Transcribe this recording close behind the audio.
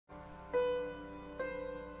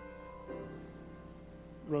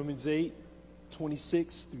Romans 8,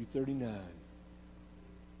 26 through 39.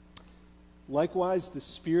 Likewise, the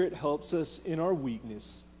Spirit helps us in our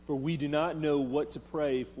weakness, for we do not know what to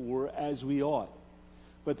pray for as we ought.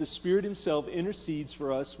 But the Spirit himself intercedes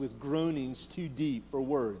for us with groanings too deep for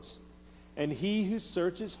words. And he who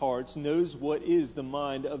searches hearts knows what is the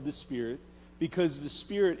mind of the Spirit, because the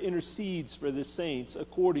Spirit intercedes for the saints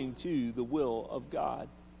according to the will of God.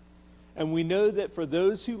 And we know that for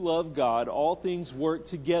those who love God, all things work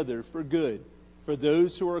together for good, for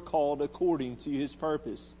those who are called according to his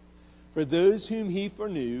purpose. For those whom he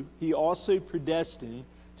foreknew, he also predestined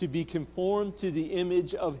to be conformed to the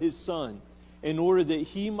image of his Son, in order that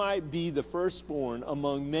he might be the firstborn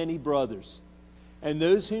among many brothers. And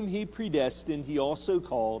those whom he predestined, he also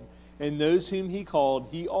called. And those whom he called,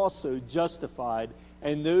 he also justified.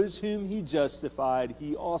 And those whom he justified,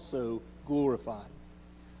 he also glorified.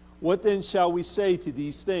 What then shall we say to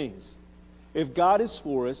these things? If God is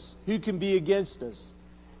for us, who can be against us?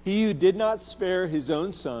 He who did not spare his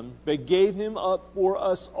own Son, but gave him up for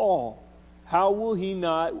us all, how will he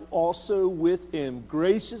not also with him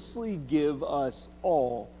graciously give us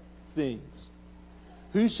all things?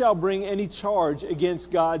 Who shall bring any charge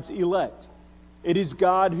against God's elect? It is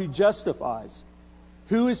God who justifies.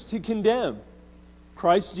 Who is to condemn?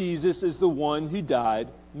 Christ Jesus is the one who died,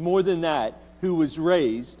 more than that, who was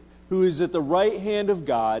raised, who is at the right hand of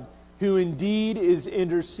God, who indeed is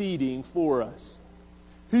interceding for us.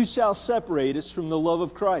 Who shall separate us from the love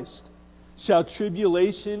of Christ? Shall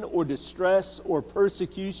tribulation or distress or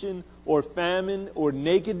persecution or famine or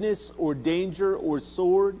nakedness or danger or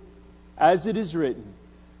sword? As it is written,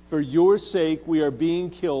 for your sake we are being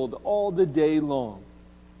killed all the day long.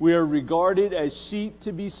 We are regarded as sheep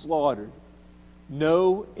to be slaughtered.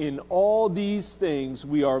 No, in all these things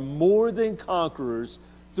we are more than conquerors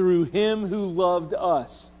through him who loved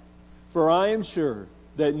us. For I am sure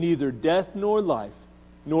that neither death nor life,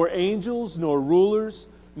 nor angels, nor rulers,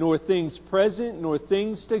 nor things present, nor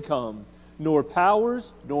things to come, nor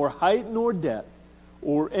powers, nor height, nor depth,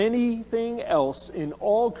 or anything else in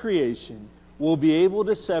all creation will be able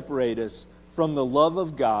to separate us from the love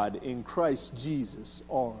of God in Christ Jesus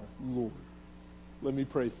our Lord. Let me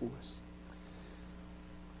pray for us.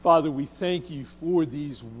 Father, we thank you for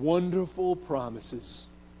these wonderful promises,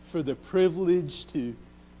 for the privilege to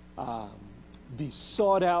be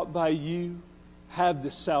sought out by you, have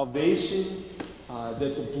the salvation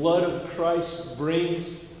that the blood of Christ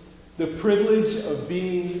brings, the privilege of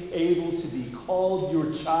being able to be called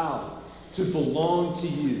your child, to belong to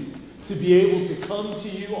you, to be able to come to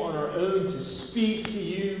you on our own, to speak to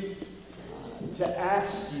you, to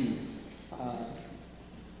ask you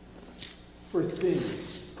for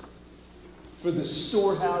things, for the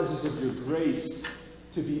storehouses of your grace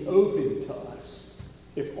to be open to us,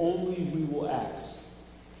 if only we will ask.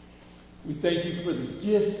 We thank you for the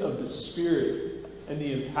gift of the Spirit and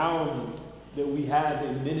the empowerment that we have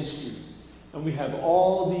in ministry. And we have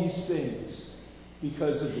all these things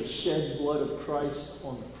because of the shed blood of Christ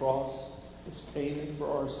on the cross as payment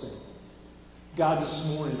for our sin. God,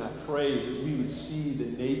 this morning I pray that we would see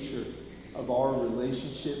the nature of our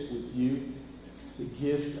relationship with you, the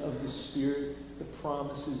gift of the Spirit, the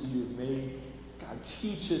promises you have made. God,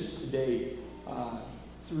 teach us today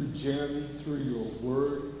through Jeremy, through your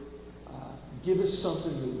word. Give us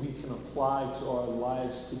something that we can apply to our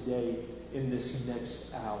lives today in this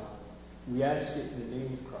next hour. We ask it in the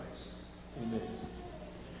name of Christ. Amen.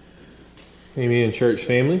 Amen, church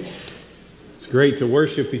family. It's great to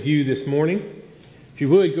worship with you this morning. If you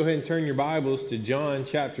would, go ahead and turn your Bibles to John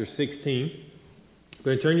chapter 16. Go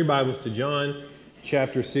ahead and turn your Bibles to John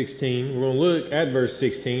chapter 16. We're going to look at verse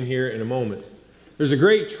 16 here in a moment. There's a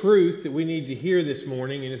great truth that we need to hear this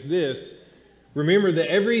morning, and it's this. Remember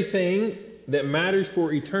that everything that matters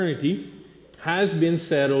for eternity has been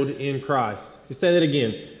settled in Christ. Just say that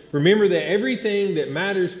again. Remember that everything that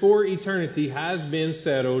matters for eternity has been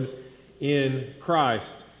settled in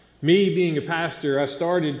Christ. Me being a pastor, I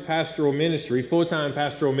started pastoral ministry, full-time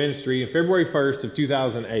pastoral ministry, on February 1st of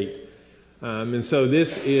 2008. And so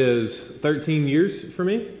this is 13 years for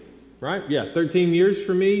me, right? Yeah, 13 years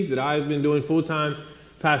for me that I've been doing full-time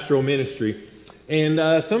pastoral ministry.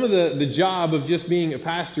 And some of the job of just being a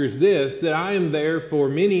pastor is this, that I am there for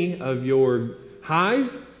many of your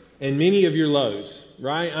highs and many of your lows,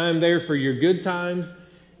 right? I am there for your good times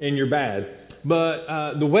and your bad.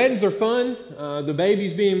 But the weddings are fun. The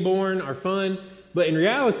babies being born are fun. But in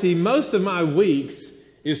reality, most of my weeks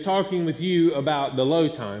is talking with you about the low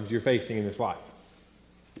times you're facing in this life.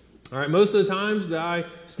 All right, most of the times that I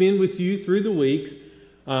spend with you through the weeks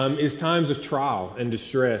is times of trial and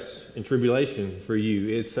distress and tribulation for you.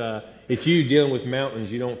 It's you dealing with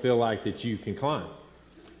mountains you don't feel like that you can climb.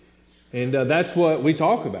 And that's what we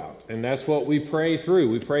talk about, and that's what we pray through.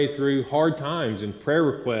 We pray through hard times and prayer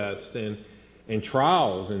requests and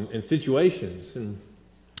trials and situations. And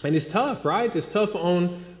it's tough, right? It's tough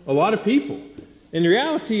on a lot of people. And the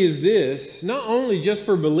reality is this, not only just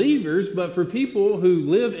for believers, but for people who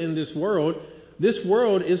live in this world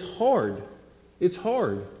is hard. It's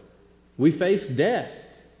hard. We face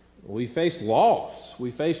death. We face loss.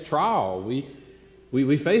 We face trial.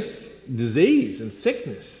 We face disease and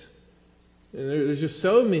sickness. And there's just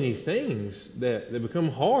so many things that become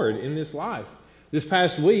hard in this life. This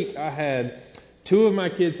past week, I had 2 of my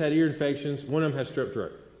kids had ear infections. One of them had strep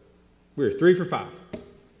throat. We were 3 for 5.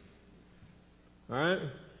 All right?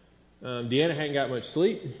 Deanna hadn't got much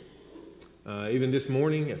sleep. Even this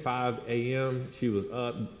morning at 5 a.m., she was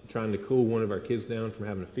up trying to cool one of our kids down from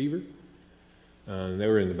having a fever. They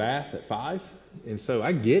were in the bath at 5. And so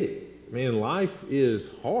I get it. Man, life is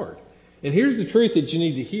hard. And here's the truth that you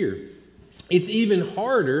need to hear. It's even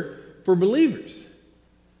harder for believers.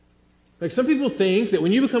 Like some people think that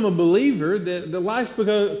when you become a believer, that life's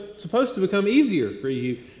supposed to become easier for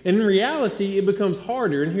you. And in reality, it becomes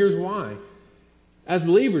harder. And here's why. As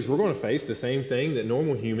believers, we're going to face the same thing that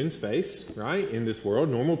normal humans face, right, in this world,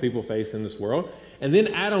 normal people face in this world. And then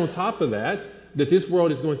add on top of that this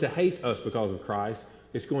world is going to hate us because of Christ.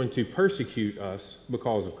 It's going to persecute us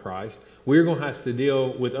because of Christ. We're going to have to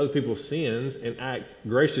deal with other people's sins and act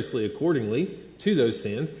graciously accordingly to those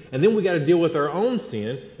sins. And then we got to deal with our own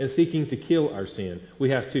sin and seeking to kill our sin. We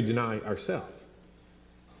have to deny ourselves.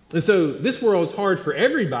 And so this world's hard for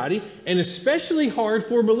everybody, and especially hard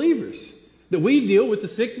for believers. That we deal with the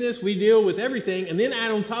sickness, we deal with everything, and then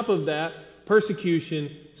add on top of that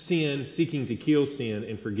persecution, sin, seeking to kill sin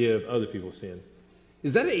and forgive other people's sin.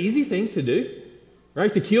 Is that an easy thing to do?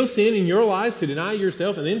 Right? To kill sin in your life, to deny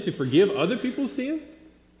yourself, and then to forgive other people's sin?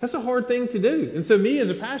 That's a hard thing to do. And so me as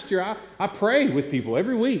a pastor, I pray with people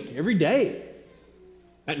every week, every day.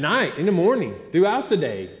 At night, in the morning, throughout the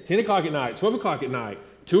day, 10 o'clock at night, 12 o'clock at night,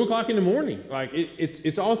 2 o'clock in the morning. Like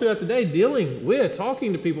it's all throughout the day dealing with,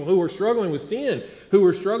 talking to people who are struggling with sin, who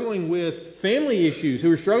are struggling with family issues, who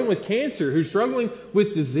are struggling with cancer, who are struggling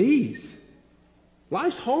with disease.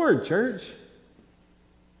 Life's hard, church.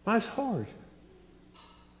 Life's hard.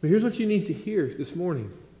 But here's what you need to hear this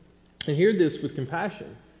morning. And hear this with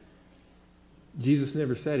compassion. Jesus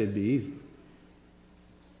never said it'd be easy.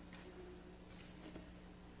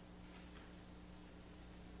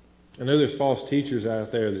 I know there's false teachers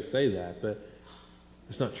out there that say that, but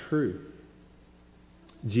it's not true.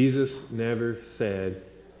 Jesus never said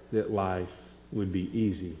that life would be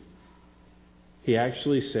easy. He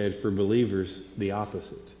actually said for believers the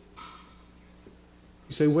opposite.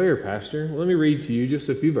 You say, where, Pastor? Well, let me read to you just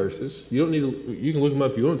a few verses. You don't need to, you can look them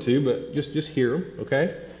up if you want to, but just hear them, okay?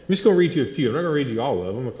 I'm just going to read you a few. I'm not going to read you all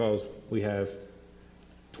of them because we have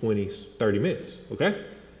 20, 30 minutes, okay?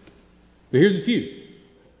 But here's a few.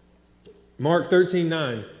 Mark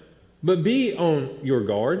 13:9. But be on your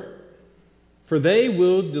guard, for they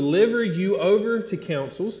will deliver you over to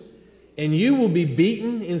councils, and you will be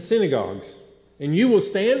beaten in synagogues, and you will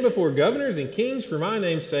stand before governors and kings for my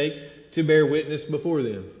name's sake, to bear witness before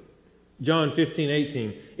them. John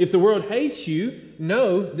 15:18. If the world hates you,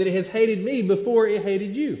 know that it has hated me before it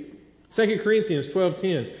hated you. 2 Corinthians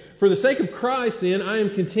 12:10. For the sake of Christ, then, I am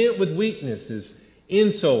content with weaknesses,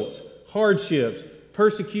 insults, hardships,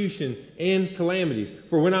 persecution, and calamities.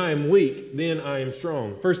 For when I am weak, then I am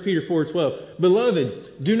strong. 1 Peter 4:12.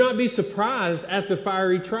 Beloved, do not be surprised at the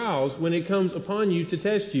fiery trials when it comes upon you to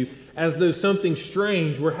test you, as though something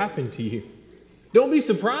strange were happening to you. Don't be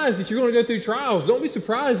surprised that you're going to go through trials. Don't be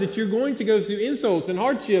surprised that you're going to go through insults and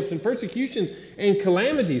hardships and persecutions and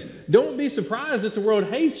calamities. Don't be surprised that the world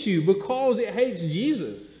hates you because it hates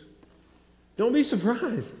Jesus. Don't be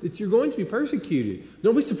surprised that you're going to be persecuted.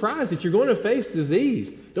 Don't be surprised that you're going to face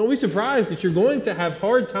disease. Don't be surprised that you're going to have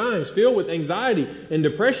hard times filled with anxiety and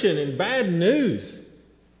depression and bad news.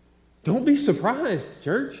 Don't be surprised,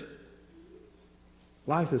 church.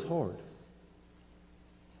 Life is hard.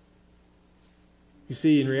 You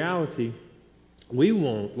see, in reality, we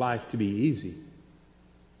want life to be easy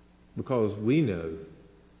because we know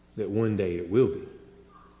that one day it will be.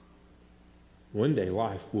 One day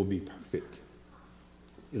life will be perfect.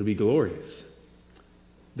 It'll be glorious.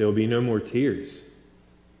 There will be no more tears,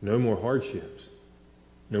 no more hardships,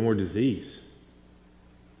 no more disease.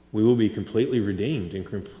 We will be completely redeemed and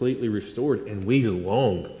completely restored, and we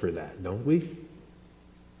long for that, don't we?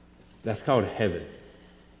 That's called heaven.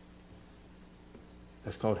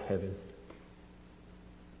 That's called heaven.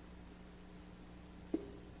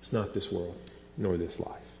 It's not this world, nor this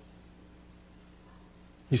life.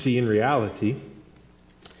 You see, in reality,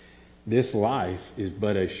 this life is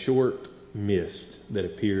but a short mist that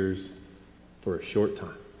appears for a short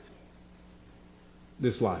time.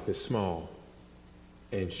 This life is small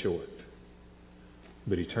and short,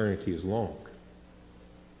 but eternity is long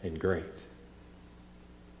and great.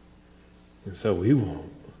 And so we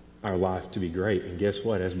want our life to be great. And guess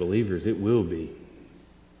what? As believers, it will be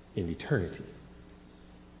in eternity.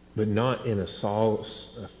 But not in a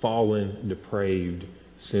fallen, depraved,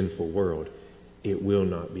 sinful world. It will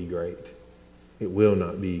not be great. It will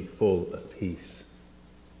not be full of peace.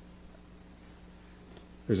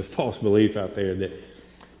 There's a false belief out there that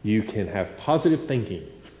you can have positive thinking.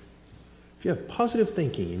 If you have positive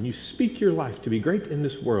thinking and you speak your life to be great in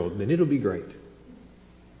this world, then it'll be great.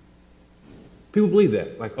 People believe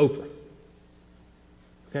that, like Oprah.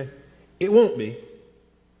 Okay? It won't be.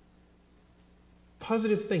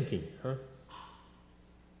 Positive thinking, huh?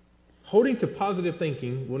 Holding to positive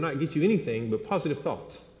thinking will not get you anything but positive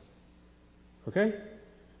thoughts. Okay?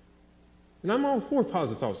 And I'm all for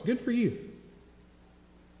positive thoughts. Good for you.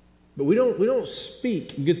 But we don't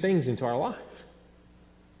speak good things into our life.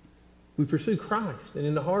 We pursue Christ. And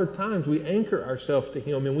in the hard times, we anchor ourselves to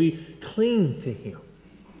Him and we cling to Him.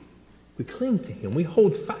 We cling to Him. We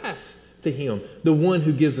hold fast to Him, the one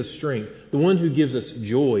who gives us strength, the one who gives us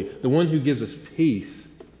joy, the one who gives us peace.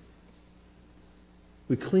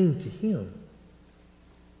 We cling to Him.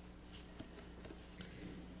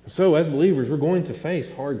 So, as believers, we're going to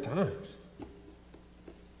face hard times.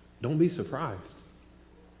 Don't be surprised.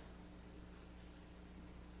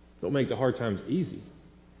 Don't make the hard times easy.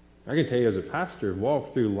 I can tell you as a pastor, I've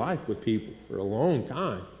walked through life with people for a long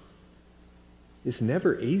time. It's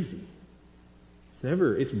never easy.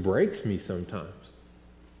 It breaks me sometimes.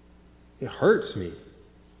 It hurts me.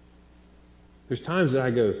 There's times that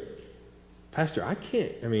I go, Pastor, I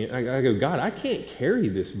go, God, I can't carry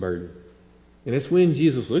this burden. And it's when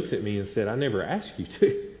Jesus looks at me and said, I never asked you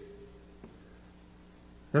to.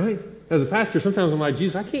 Right? As a pastor, sometimes I'm like,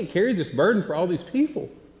 Jesus, I can't carry this burden for all these people.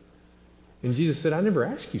 And Jesus said, I never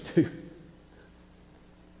asked you to.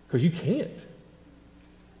 Because you can't.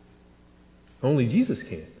 Only Jesus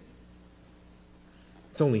can.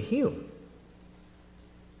 It's only Him.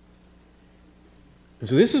 And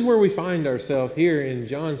so this is where we find ourselves here in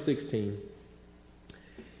John 16.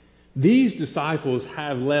 These disciples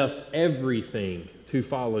have left everything to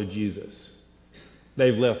follow Jesus.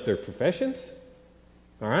 They've left their professions.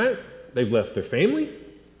 All right? They've left their family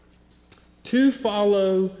to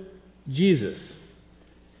follow Jesus.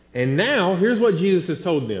 And now, here's what Jesus has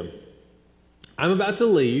told them. I'm about to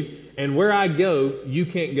leave, and where I go, you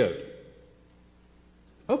can't go.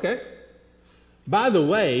 Okay. By the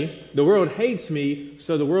way, the world hates me,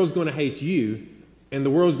 so the world's going to hate you, and the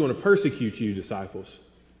world's going to persecute you, disciples.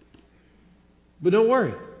 But don't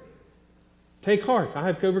worry. Take heart. I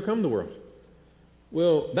have overcome the world.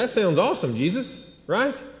 Well, that sounds awesome, Jesus,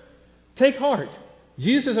 right? Take heart.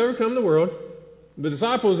 Jesus has overcome the world. The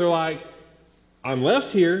disciples are like, I'm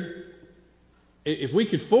left here. If we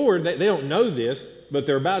could forward, they don't know this, but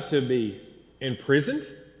they're about to be imprisoned.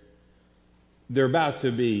 They're about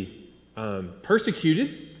to be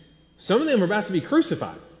persecuted. Some of them are about to be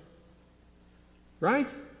crucified. Right?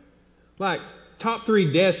 Like top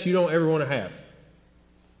 3 deaths you don't ever want to have.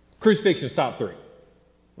 Crucifixion's top 3.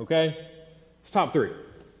 Okay? It's top 3.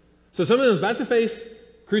 So some of them are about to face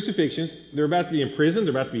crucifixions. They're about to be imprisoned.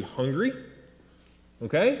 They're about to be hungry.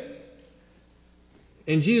 Okay?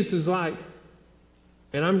 And Jesus is like,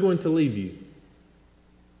 and I'm going to leave you.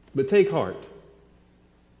 But take heart.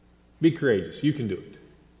 Be courageous. You can do it.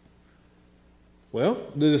 Well,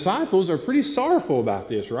 the disciples are pretty sorrowful about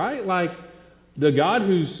this, right? Like, the God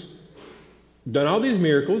who's done all these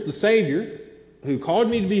miracles, the Savior, who called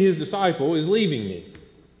me to be His disciple, is leaving me.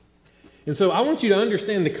 And so I want you to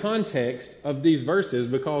understand the context of these verses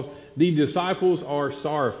because the disciples are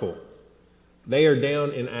sorrowful. They are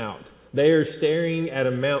down and out. They are staring at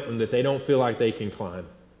a mountain that they don't feel like they can climb.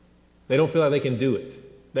 They don't feel like they can do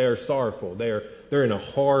it. They are sorrowful. They're in a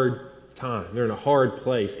hard time. They're in a hard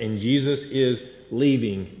place. And Jesus is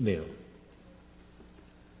leaving them.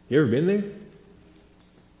 You ever been there?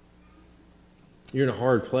 You're in a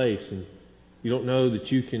hard place and you don't know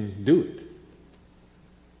that you can do it.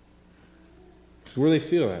 It's where they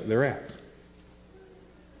feel at. They're at.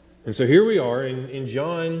 And so here we are in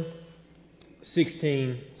John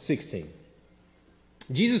 16:16.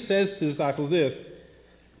 Jesus says to the disciples this,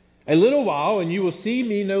 a little while and you will see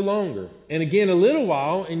me no longer. And again, a little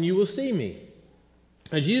while and you will see me.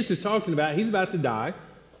 Now Jesus is talking about, He's about to die.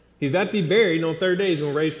 He's about to be buried, and on the 3rd day He's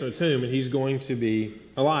going to raise from the tomb, and He's going to be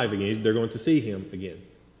alive again. They're going to see him again.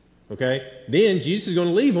 Okay? Then Jesus is going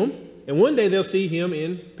to leave them, and one day they'll see him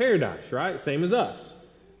in paradise, right? Same as us.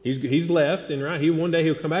 He's left, and one day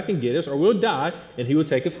he'll come back and get us, or we'll die, and he will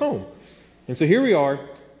take us home. And so here we are,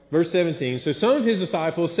 verse 17. So some of his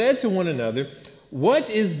disciples said to one another, "What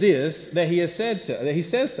is this that he says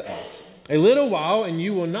to us? A little while, and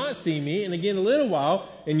you will not see me, and again a little while,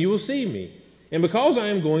 and you will see me. And because I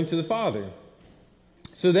am going to the Father."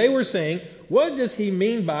 So they were saying, "What does he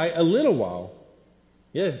mean by a little while?"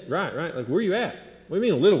 Yeah, right. Like, where are you at? What do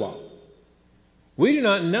you mean a little while? We do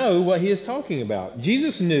not know what he is talking about.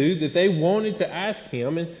 Jesus knew that they wanted to ask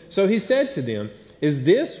him, and so he said to them, "Is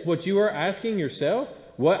this what you are asking yourself?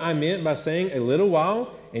 What I meant by saying a little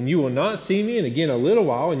while, and you will not see me, and again a little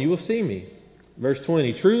while, and you will see me?" Verse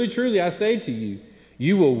 20, "Truly, truly, I say to you,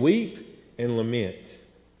 you will weep and lament."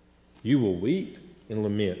 You will weep and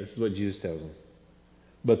lament. This is what Jesus tells them.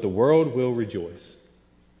 "But the world will rejoice."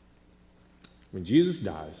 When Jesus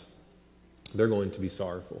dies, they're going to be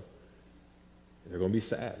sorrowful. They're going to be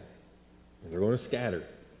sad. And they're going to scatter.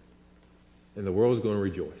 And the world is going to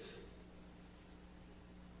rejoice.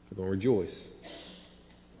 They're going to rejoice.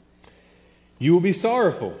 "You will be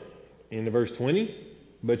sorrowful," in verse 20,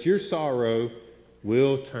 "but your sorrow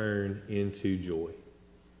will turn into joy."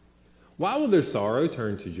 Why will their sorrow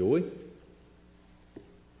turn to joy?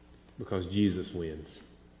 Because Jesus wins.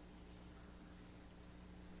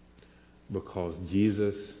 Because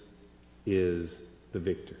Jesus is the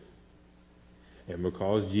victor. And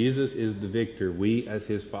because Jesus is the victor, we as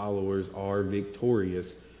his followers are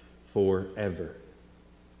victorious forever.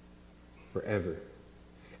 Forever.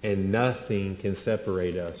 And nothing can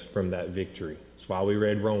separate us from that victory. That's why we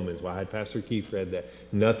read Romans, why I had Pastor Keith read that.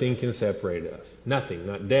 Nothing can separate us. Nothing.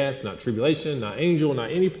 Not death, not tribulation, not angel, not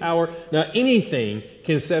any power, not anything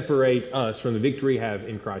can separate us from the victory we have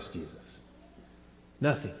in Christ Jesus.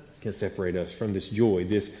 Nothing can separate us from this joy,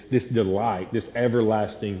 this delight, this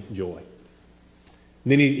everlasting joy.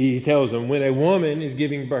 Then he tells them, when a woman is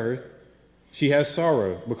giving birth, she has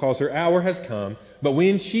sorrow because her hour has come. But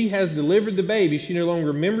when she has delivered the baby, she no longer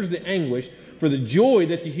remembers the anguish for the joy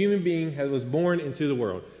that the human being was born into the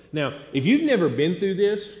world. Now, if you've never been through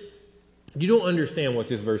this, you don't understand what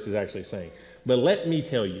this verse is actually saying. But let me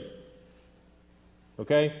tell you.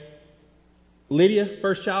 Okay? Lydia,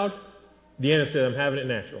 first child, Deanna said, "I'm having it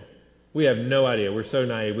natural." We have no idea. We're so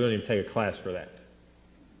naive. We don't even take a class for that.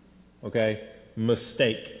 Okay?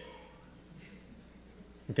 Mistake.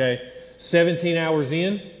 Okay? 17 hours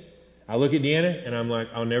in, I look at Deanna and I'm like,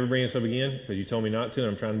 "I'll never bring this up again because you told me not to, and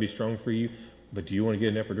I'm trying to be strong for you. But do you want to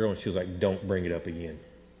get an epidural?" And she was like, "Don't bring it up again."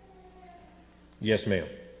 "Yes, ma'am."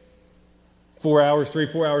 4 hours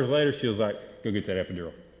later, she was like, "Go get that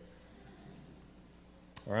epidural."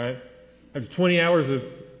 All right? After 20 hours of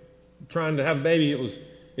trying to have a baby, it was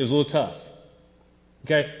a little tough.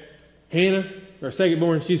 Okay? Hannah, our second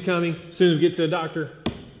born, she's coming. As soon as we get to the doctor,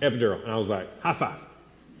 epidural. And I was like, high five.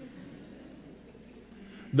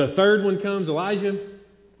 The third one comes, Elijah.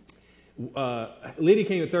 Lydia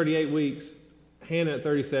came at 38 weeks, Hannah at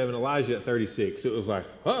 37, Elijah at 36. It was like,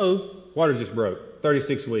 uh-oh, water just broke.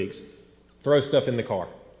 36 weeks. Throw stuff in the car.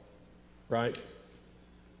 Right?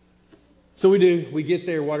 So we do. We get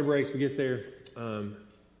there, water breaks, we get there.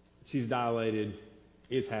 She's dilated.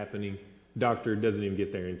 It's happening. Doctor doesn't even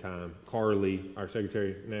get there in time. Carly, our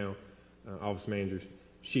secretary now, office manager,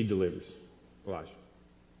 she delivers Elijah.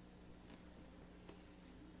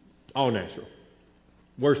 All natural.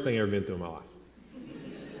 Worst thing I've ever been through in my life.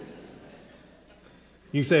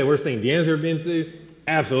 You can say worst thing Deanna's ever been through?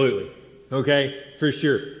 Absolutely. Okay? For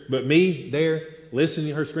sure. But me there, listening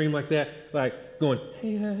to her scream like that, like going,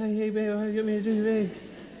 hey, babe, what do you want me to do, babe?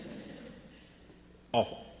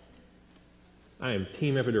 Awful. I am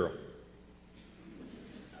team epidural.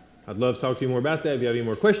 I'd love to talk to you more about that if you have any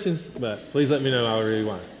more questions, but please let me know. I really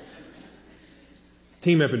want.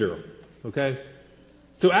 Team epidural. Okay?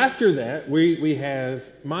 So after that, we have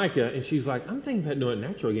Micah, and she's like, "I'm thinking about doing it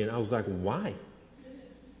natural again." I was like, "Why?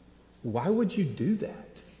 Why would you do that?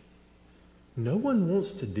 No one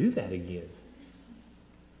wants to do that again."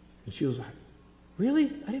 And she was like,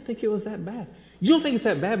 "Really? I didn't think it was that bad." You don't think it's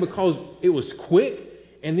that bad because it was quick,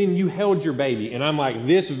 and then you held your baby. And I'm like,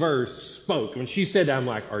 this verse spoke. When she said that, I'm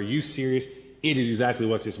like, are you serious? It is exactly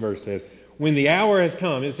what this verse says. When the hour has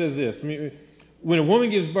come, it says this. When a woman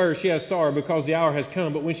gives birth, she has sorrow because the hour has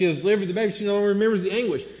come. But when she has delivered the baby, she no longer remembers the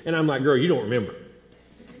anguish. And I'm like, girl, you don't remember.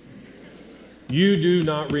 You do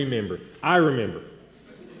not remember. I remember.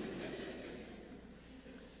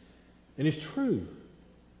 And it's true.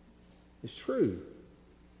 It's true.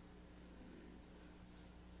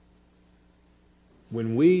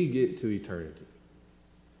 When we get to eternity,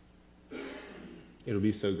 it'll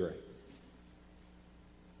be so great.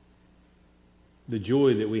 The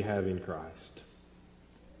joy that we have in Christ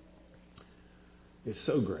is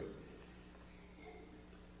so great.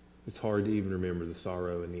 It's hard to even remember the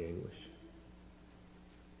sorrow and the anguish.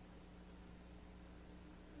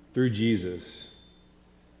 Through Jesus,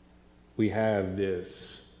 we have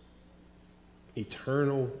this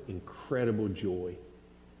eternal, incredible joy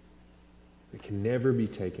that can never be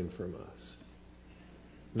taken from us.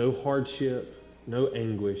 No hardship, no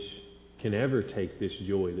anguish can ever take this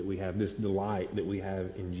joy that we have, this delight that we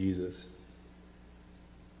have in Jesus.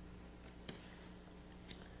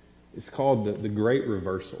 It's called the great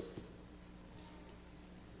reversal.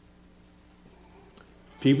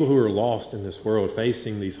 People who are lost in this world,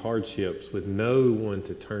 facing these hardships with no one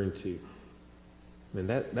to turn to, man,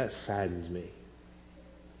 that saddens me.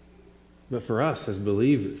 But for us as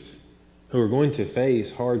believers who are going to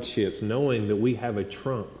face hardships, knowing that we have a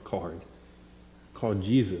trump card called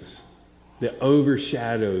Jesus that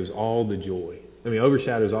overshadows all the joy,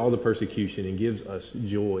 overshadows all the persecution and gives us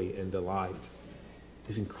joy and delight,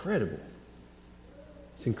 is incredible.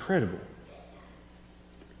 It's incredible.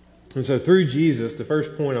 And so through Jesus, the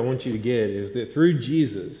first point I want you to get is that through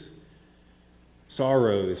Jesus,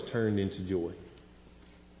 sorrow is turned into joy.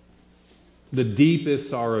 The deepest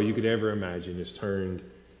sorrow you could ever imagine is turned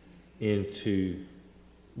into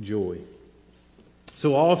joy.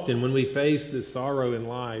 So often when we face this sorrow in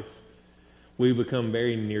life, we become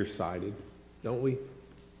very nearsighted, don't we?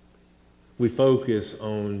 We focus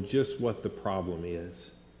on just what the problem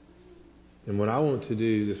is. And what I want to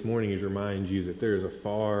do this morning is remind you that there is a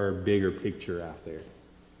far bigger picture out there.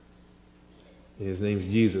 And his name's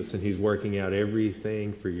Jesus, and he's working out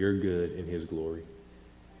everything for your good and his glory.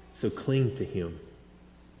 So cling to him.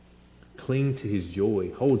 Cling to his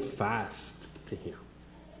joy. Hold fast to him.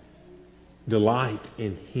 Delight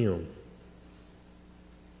in him.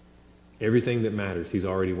 Everything that matters, he's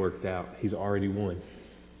already worked out. He's already won.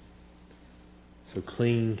 So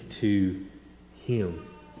cling to him.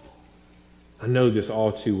 I know this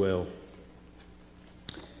all too well.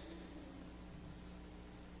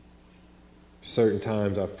 Certain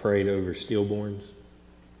times I've prayed over stillborns.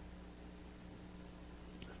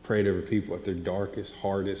 I've prayed over people at their darkest,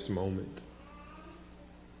 hardest moment.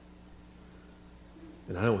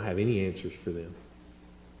 And I don't have any answers for them.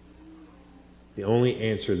 The only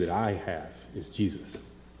answer that I have is Jesus.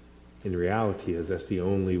 And the reality is that's the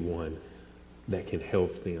only one that can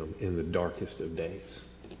help them in the darkest of days.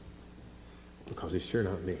 Because it's sure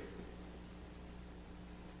not me.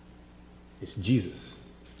 It's Jesus.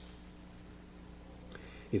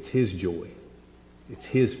 It's his joy. It's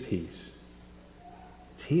his peace.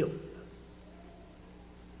 It's him.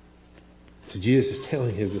 So Jesus is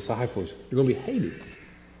telling his disciples, you're going to be hated.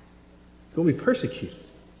 You're going to be persecuted.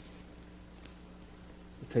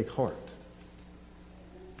 But take heart.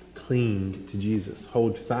 Cling to Jesus.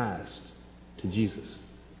 Hold fast to Jesus.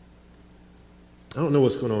 I don't know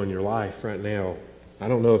what's going on in your life right now. I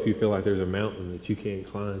don't know if you feel like there's a mountain that you can't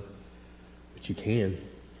climb, but you can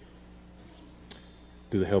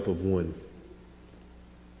through the help of one.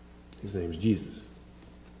 His name is Jesus.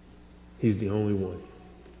 He's the only one.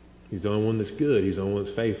 He's the only one that's good. He's the only one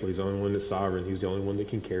that's faithful. He's the only one that's sovereign. He's the only one that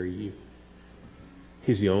can carry you.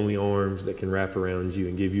 He's the only arms that can wrap around you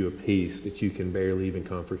and give you a peace that you can barely even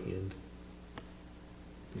comprehend.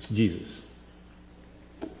 It's Jesus.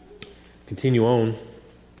 Continue on.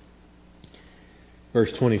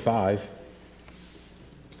 Verse 25.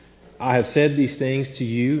 I have said these things to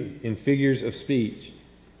you in figures of speech.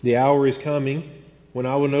 The hour is coming when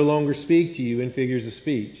I will no longer speak to you in figures of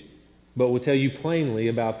speech, but will tell you plainly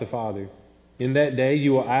about the Father. In that day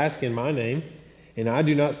you will ask in my name, and I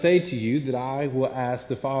do not say to you that I will ask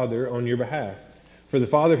the Father on your behalf. For the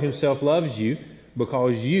Father himself loves you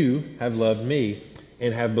because you have loved me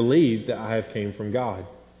and have believed that I have came from God.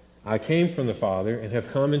 I came from the Father and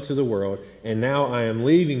have come into the world, and now I am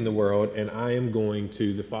leaving the world and I am going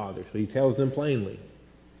to the Father. So he tells them plainly.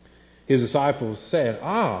 His disciples said,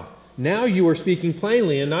 now you are speaking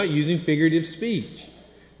plainly and not using figurative speech.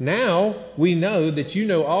 Now we know that you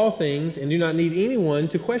know all things and do not need anyone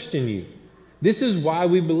to question you. This is why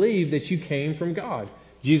we believe that you came from God.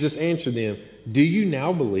 Jesus answered them, do you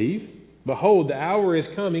now believe? Behold, the hour is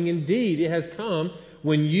coming. Indeed, it has come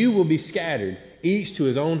when you will be scattered, each to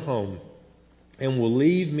his own home, and will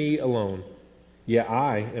leave me alone. Yet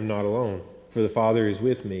I am not alone, for the Father is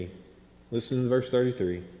with me. Listen to verse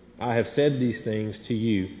 33. I have said these things to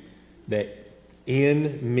you, that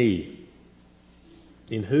in me,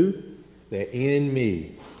 in who? That in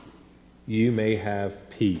me you may have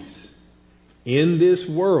peace. In this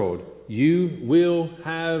world you will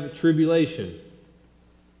have tribulation,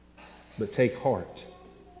 But take heart.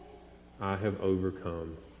 I have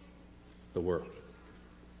overcome the world.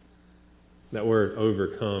 That word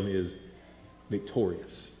overcome is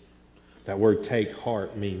victorious. That word take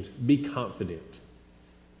heart means be confident.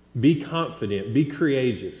 Be confident. Be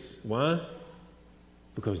courageous. Why?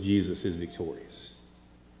 Because Jesus is victorious.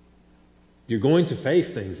 You're going to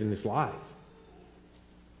face things in this life.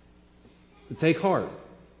 But take heart.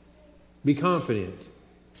 Be confident.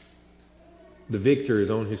 The victor is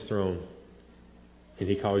on his throne, and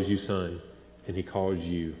he calls you son, and he calls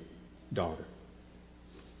you daughter.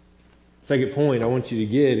 Second point I want you to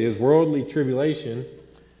get is worldly tribulation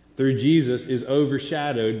through Jesus is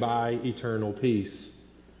overshadowed by eternal peace.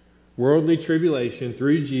 Worldly tribulation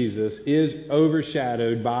through Jesus is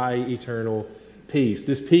overshadowed by eternal peace.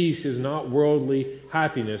 This peace is not worldly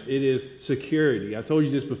happiness. It is security. I told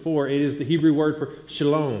you this before. It is the Hebrew word for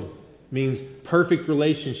shalom. It means perfect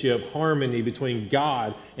relationship, harmony between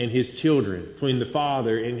God and his children, between the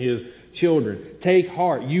Father and his children. Take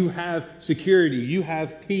heart. You have security. You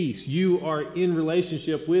have peace. You are in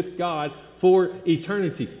relationship with God for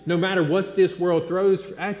eternity. No matter what this world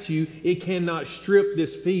throws at you, it cannot strip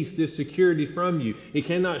this peace, this security from you. It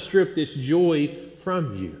cannot strip this joy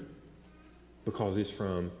from you, because it's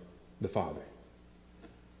from the Father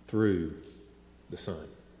through the Son.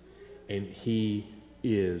 And he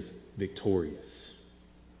is victorious.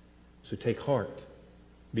 So take heart.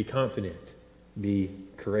 Be confident. Be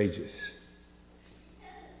courageous.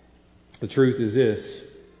 The truth is this.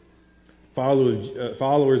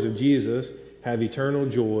 Followers of Jesus have eternal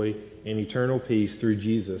joy and eternal peace through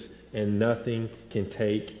Jesus, and nothing can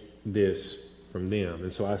take this from them.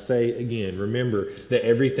 And so I say again, remember that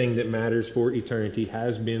everything that matters for eternity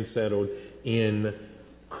has been settled in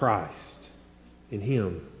Christ, in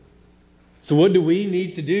him. So what do we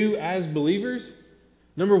need to do as believers?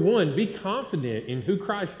 Number one, be confident in who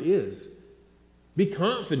Christ is. Be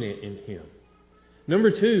confident in him. Number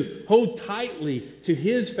two, hold tightly to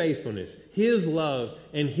his faithfulness, his love,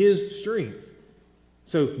 and his strength.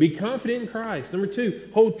 So be confident in Christ. Number two,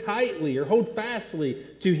 hold tightly or hold fastly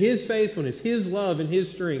to his faithfulness, his love, and his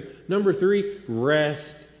strength. Number three,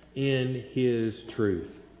 rest in his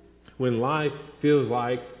truth. When life feels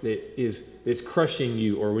like it's crushing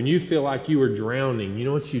you, or when you feel like you are drowning, you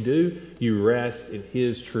know what you do? You rest in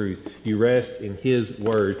his truth. You rest in his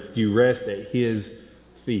word. You rest at his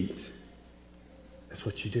feet. That's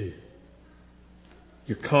what you do.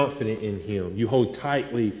 You're confident in him. You hold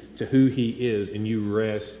tightly to who he is, and you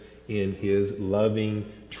rest in his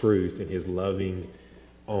loving truth and his loving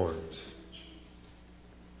arms.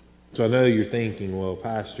 So I know you're thinking, well,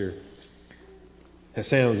 Pastor, that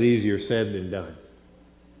sounds easier said than done.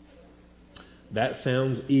 That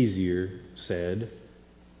sounds easier said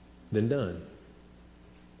than done.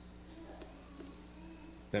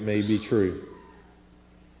 That may be true.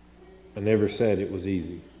 I never said it was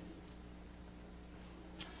easy.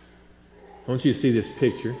 I want you to see this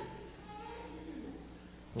picture.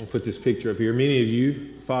 I'm going to put this picture up here. Many of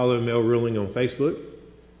you follow Mel Ruling on Facebook.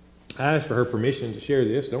 I asked for her permission to share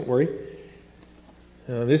this. Don't worry.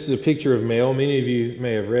 This is a picture of Mel. Many of you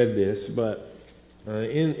may have read this, but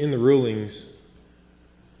in the Rulings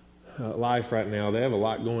life right now, they have a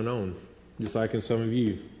lot going on, just like in some of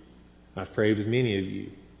you. I've prayed with many of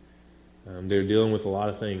you. They're dealing with a lot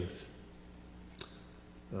of things.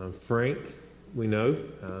 Frank, we know,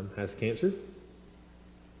 has cancer.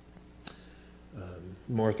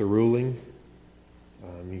 Martha Ruling,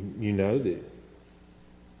 you know that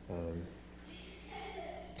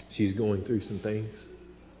she's going through some things.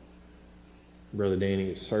 Brother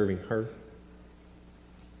Danny is serving her.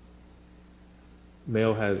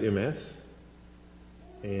 Mel has MS,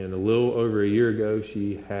 and a little over a year ago,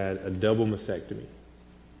 she had a double mastectomy.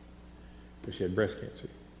 But she had breast cancer.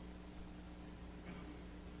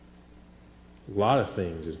 A lot of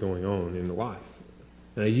things is going on in life.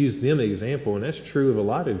 And I use them as an example, and that's true of a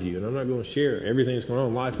lot of you. And I'm not going to share everything that's going on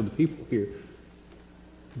in life with the people here.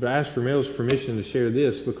 But I asked for Mel's permission to share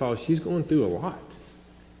this because she's going through a lot.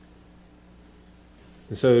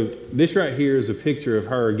 And so this right here is a picture of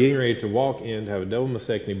her getting ready to walk in to have a double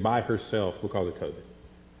mastectomy by herself because of COVID.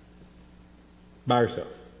 By herself.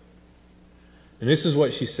 And this is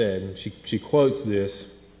what she said. And she quotes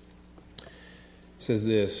this. It says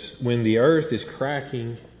this: when the earth is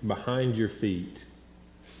cracking behind your feet,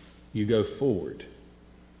 you go forward.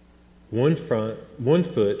 One foot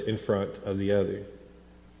in front of the other.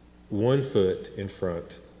 1 foot in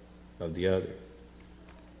front of the other.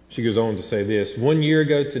 She goes on to say this: 1 year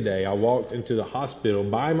ago today, I walked into the hospital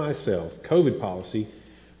by myself, COVID policy,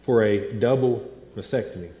 for a double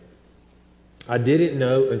mastectomy. I didn't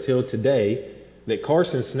know until today that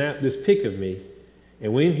Carson snapped this pic of me.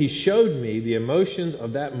 And when he showed me, the emotions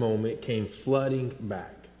of that moment came flooding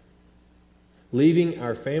back. Leaving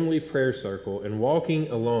our family prayer circle and walking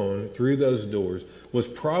alone through those doors was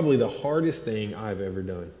probably the hardest thing I've ever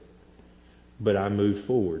done. But I moved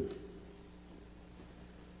forward.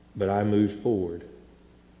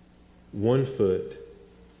 One foot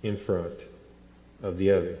in front of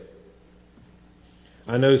the other.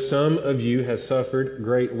 I know some of you have suffered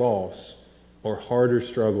great loss or harder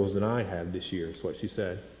struggles than I have this year, is what she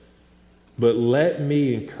said. But let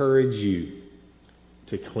me encourage you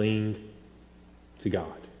to cling to God.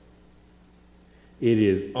 It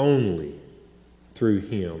is only through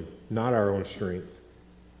Him, not our own strength,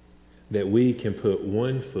 that we can put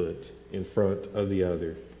one foot in front of the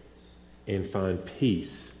other and find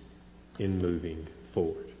peace in moving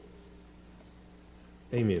forward.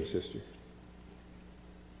 Amen, sister.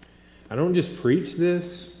 I don't just preach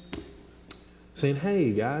this saying,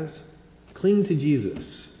 hey, guys, cling to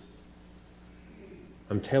Jesus.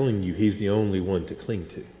 I'm telling you, He's the only one to cling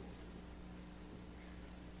to.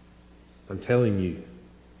 I'm telling you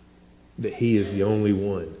that He is the only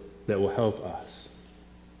one that will help us.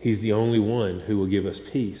 He's the only one who will give us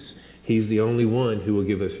peace. He's the only one who will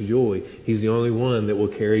give us joy. He's the only one that will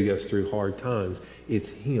carry us through hard times. It's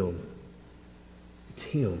Him. It's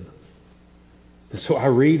Him. And so I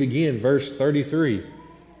read again, verse 33.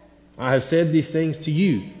 I have said these things to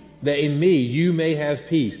you, that in me you may have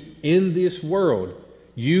peace. In this world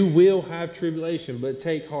you will have tribulation, but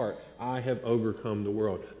take heart. I have overcome the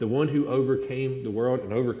world. The one who overcame the world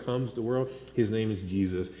and overcomes the world, His name is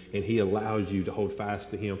Jesus. And He allows you to hold fast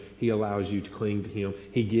to Him. He allows you to cling to Him.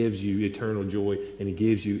 He gives you eternal joy and He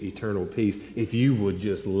gives you eternal peace if you would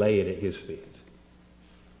just lay it at His feet.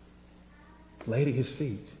 Lay it at His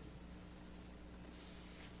feet.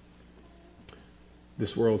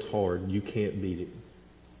 This world's hard. You can't beat it.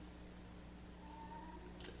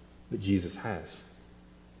 But Jesus has.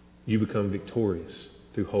 You become victorious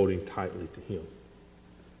through holding tightly to Him.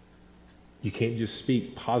 You can't just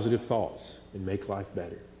speak positive thoughts and make life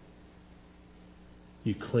better.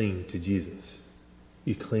 You cling to Jesus.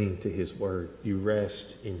 You cling to His word. You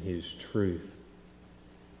rest in His truth.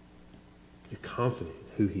 You're confident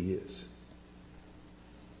who He is.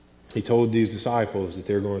 He told these disciples that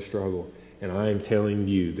they're going to struggle. And I am telling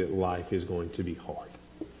you that life is going to be hard.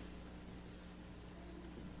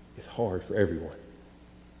 It's hard for everyone.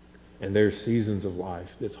 And there are seasons of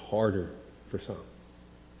life that's harder for some.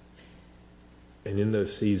 And in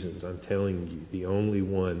those seasons, I'm telling you, the only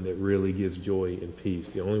one that really gives joy and peace,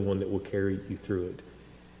 the only one that will carry you through it,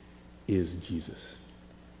 is Jesus.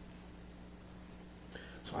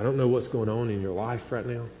 So I don't know what's going on in your life right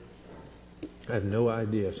now. I have no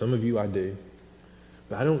idea. Some of you I do.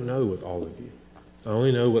 But I don't know with all of you. I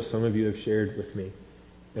only know what some of you have shared with me.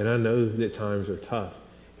 And I know that times are tough.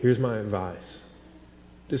 Here's my advice.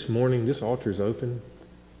 This morning, this altar is open.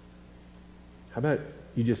 How about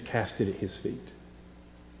you just cast it at His feet?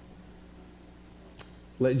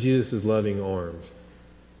 Let Jesus' loving arms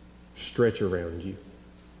stretch around you.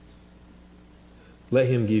 Let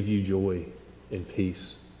Him give you joy and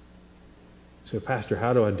peace. So, Pastor,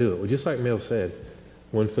 how do I do it? Well, just like Mel said,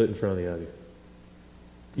 one foot in front of the other.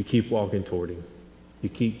 You keep walking toward Him. You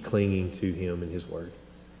keep clinging to Him and His word.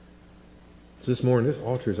 So this morning, this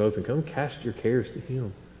altar is open. Come cast your cares to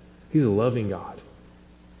Him. He's a loving God.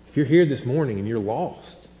 If you're here this morning and you're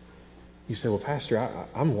lost, you say, well, Pastor,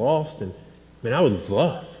 I'm lost, and man, I would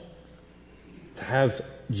love to have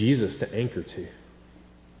Jesus to anchor to.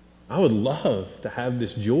 I would love to have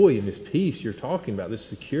this joy and this peace you're talking about, this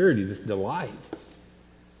security, this delight.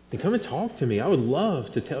 Then come and talk to me. I would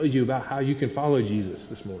love to tell you about how you can follow Jesus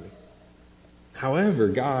this morning. However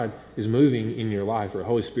God is moving in your life, or the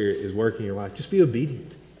Holy Spirit is working in your life, just be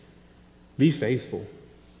obedient. Be faithful.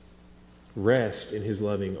 Rest in His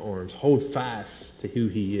loving arms. Hold fast to who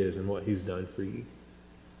He is and what He's done for you.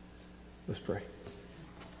 Let's pray.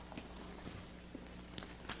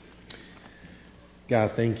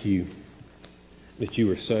 God, thank you that you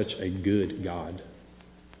are such a good God.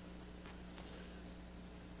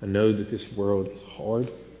 I know that this world is hard,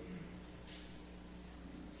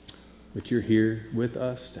 but you're here with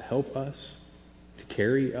us to help us, to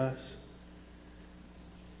carry us.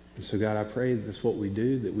 And so, God, I pray that that's what we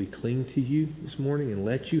do, that we cling to you this morning and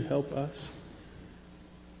let you help us.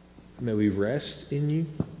 May we rest in you.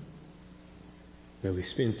 May we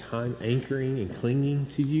spend time anchoring and clinging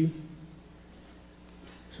to you.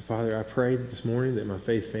 So, Father, I pray this morning that my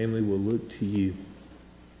faith family will look to you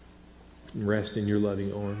and rest in your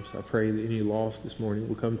loving arms. I pray that any lost this morning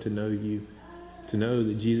will come to know you, to know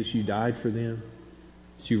that, Jesus, you died for them,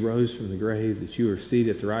 that you rose from the grave, that you are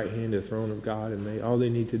seated at the right hand of the throne of God, and all they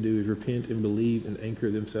need to do is repent and believe and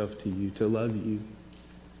anchor themselves to you, to love you.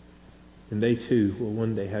 And they too will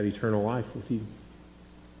one day have eternal life with you.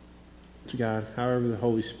 So God, however the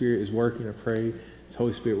Holy Spirit is working, I pray the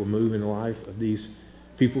Holy Spirit will move in the life of these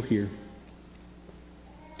people here.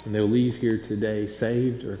 And they'll leave here today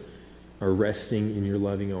saved or resting in your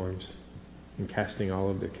loving arms and casting all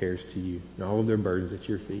of their cares to you and all of their burdens at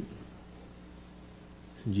your feet.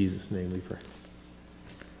 In Jesus' name we pray.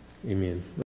 Amen.